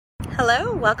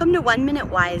Hello, welcome to 1 Minute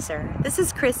Wiser. This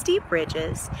is Christy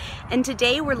Bridges, and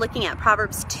today we're looking at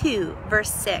Proverbs 2,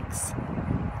 verse 6.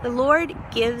 The Lord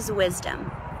gives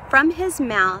wisdom. From His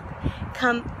mouth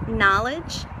come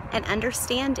knowledge and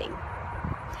understanding.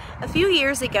 A few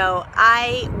years ago,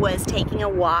 I was taking a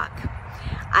walk.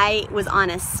 I was on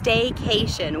a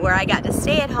staycation where I got to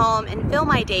stay at home and fill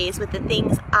my days with the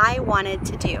things I wanted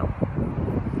to do.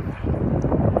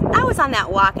 I was on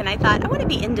that walk and I thought, I want to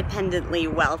be independently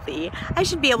wealthy. I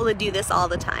should be able to do this all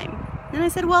the time. And I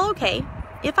said, well, okay,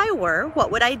 if I were,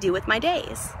 what would I do with my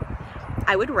days?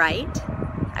 I would write,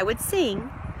 I would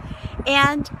sing,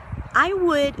 and I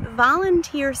would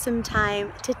volunteer some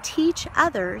time to teach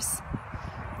others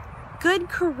good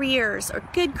careers or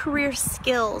good career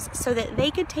skills so that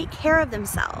they could take care of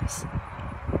themselves.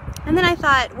 And then I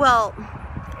thought, well,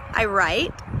 I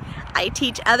write, I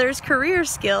teach others career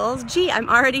skills. Gee, I'm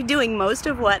already doing most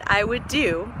of what I would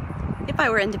do if I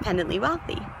were independently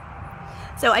wealthy.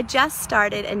 So I just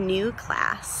started a new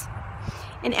class.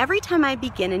 And every time I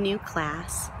begin a new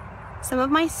class, some of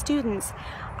my students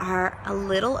are a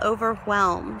little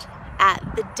overwhelmed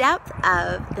at the depth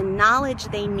of the knowledge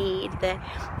they need, the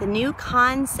new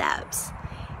concepts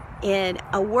in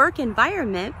a work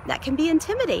environment that can be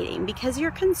intimidating because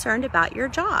you're concerned about your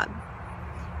job.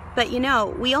 But you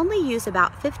know, we only use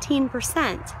about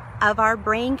 15% of our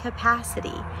brain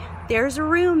capacity. There's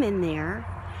room in there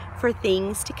for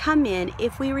things to come in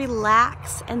if we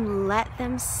relax and let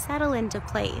them settle into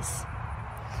place.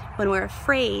 When we're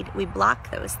afraid, we block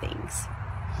those things.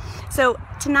 So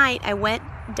tonight I went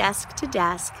desk to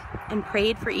desk and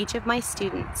prayed for each of my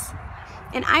students.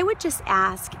 And I would just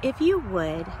ask, if you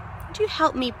would you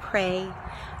help me pray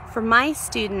for my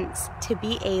students to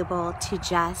be able to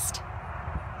just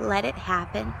let it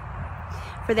happen,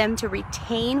 for them to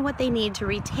retain what they need to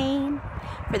retain,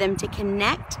 for them to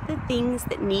connect the things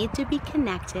that need to be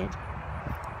connected,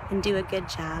 and do a good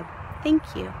job.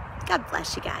 Thank you. God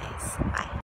bless you guys. Bye.